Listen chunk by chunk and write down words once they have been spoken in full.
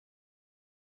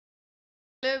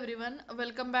Hello everyone,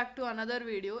 welcome back to another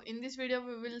video. In this video,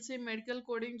 we will see medical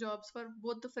coding jobs for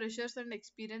both the freshers and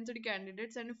experienced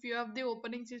candidates, and a few of the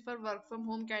openings is for work from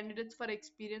home candidates for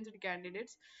experienced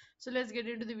candidates. So let's get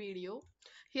into the video.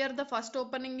 Here, the first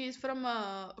opening is from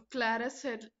Claris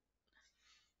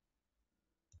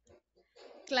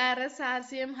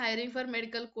RCM hiring for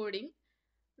medical coding.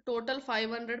 Total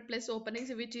 500 plus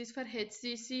openings, which is for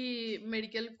HCC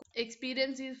medical.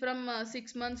 Experience is from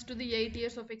 6 months to the 8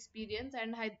 years of experience,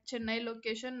 and Chennai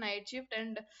location, night shift,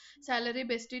 and salary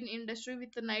best in industry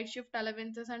with the night shift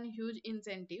allowances and huge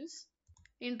incentives.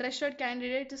 Interested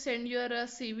candidate, send your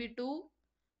CV to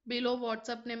below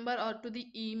WhatsApp number or to the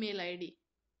email ID.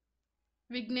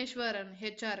 Vigneshwaran,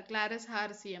 HR, Claris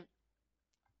RCM.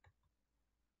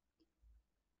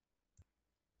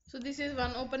 So this is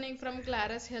one opening from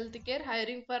Claris Healthcare,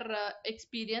 hiring for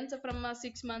experience from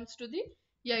 6 months to the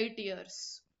 8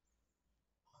 years.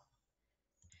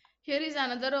 Here is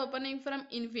another opening from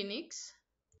Infinix,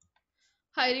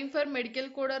 hiring for medical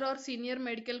coder or senior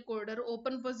medical coder,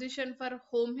 open position for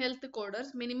home health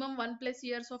coders, minimum 1+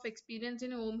 years of experience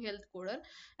in home health coder,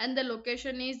 and the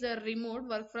location is remote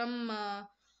work from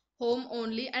home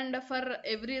only, and for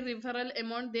every referral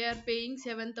amount they are paying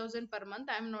 7,000 per month.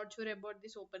 I am not sure about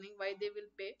this opening, why they will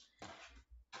pay.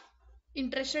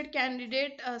 Interested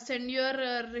candidate, send your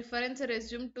reference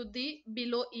resume to the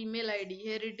below email ID.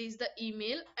 Here it is the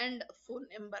email and phone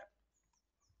number.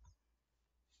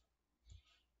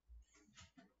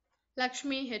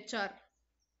 Lakshmi HR.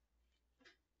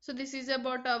 So this is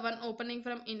about one opening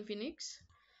from Infinix.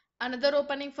 Another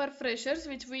opening for freshers,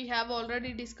 which we have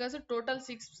already discussed. Total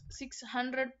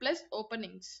 600 plus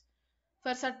openings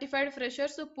for certified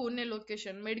freshers. So Pune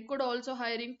location. Medicode also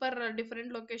hiring for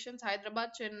different locations: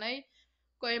 Hyderabad, Chennai,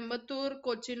 Coimbatore,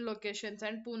 Cochin locations,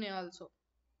 and Pune also.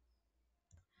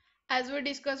 As we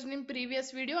discussed in previous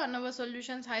video, Annova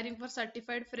Solutions hiring for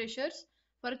certified freshers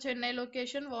for Chennai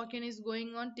location. Walk-in is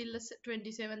going on till the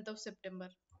 27th of September.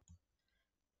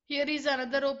 Here is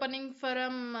another opening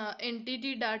from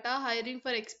entity data, hiring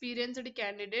for experienced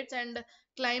candidates, and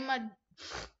claim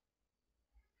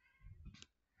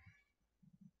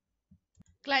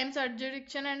claims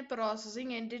adjudication and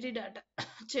processing, entity data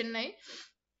Chennai,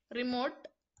 remote,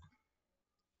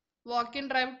 walk-in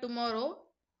drive tomorrow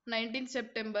 19th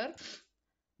September.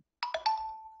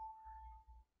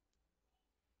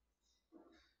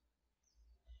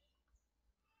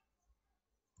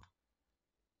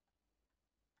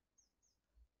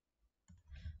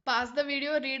 Pause the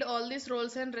video, read all these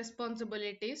roles and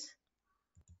responsibilities.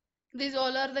 These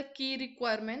all are the key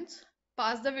requirements.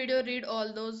 Pause the video, read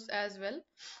all those as well.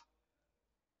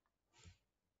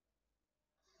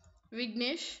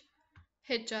 Vignesh,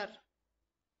 HR.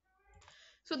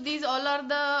 So these all are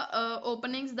the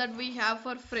openings that we have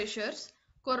for freshers.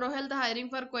 Coro Health hiring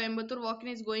for Coimbatore walk-in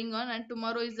is going on, and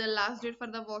tomorrow is the last date for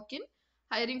the walk-in.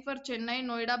 Hiring for Chennai,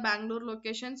 Noida, Bangalore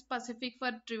locations. Pacific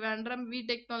for Trivandrum. V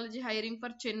Technology hiring for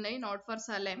Chennai, not for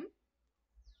Salem.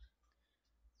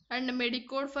 And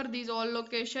Medicode for these all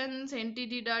locations: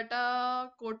 entity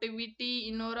data, Cotiviti,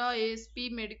 Inora,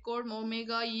 ASP, Medicode,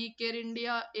 Omega, eCare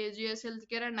India, AGS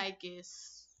Healthcare, and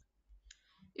IKS.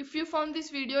 If you found this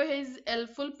video is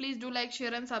helpful, please do like,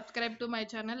 share, and subscribe to my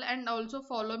channel, and also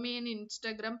follow me in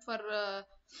Instagram for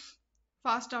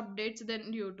fast updates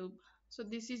than YouTube. So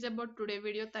this is about today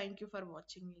video. Thank you for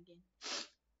watching again.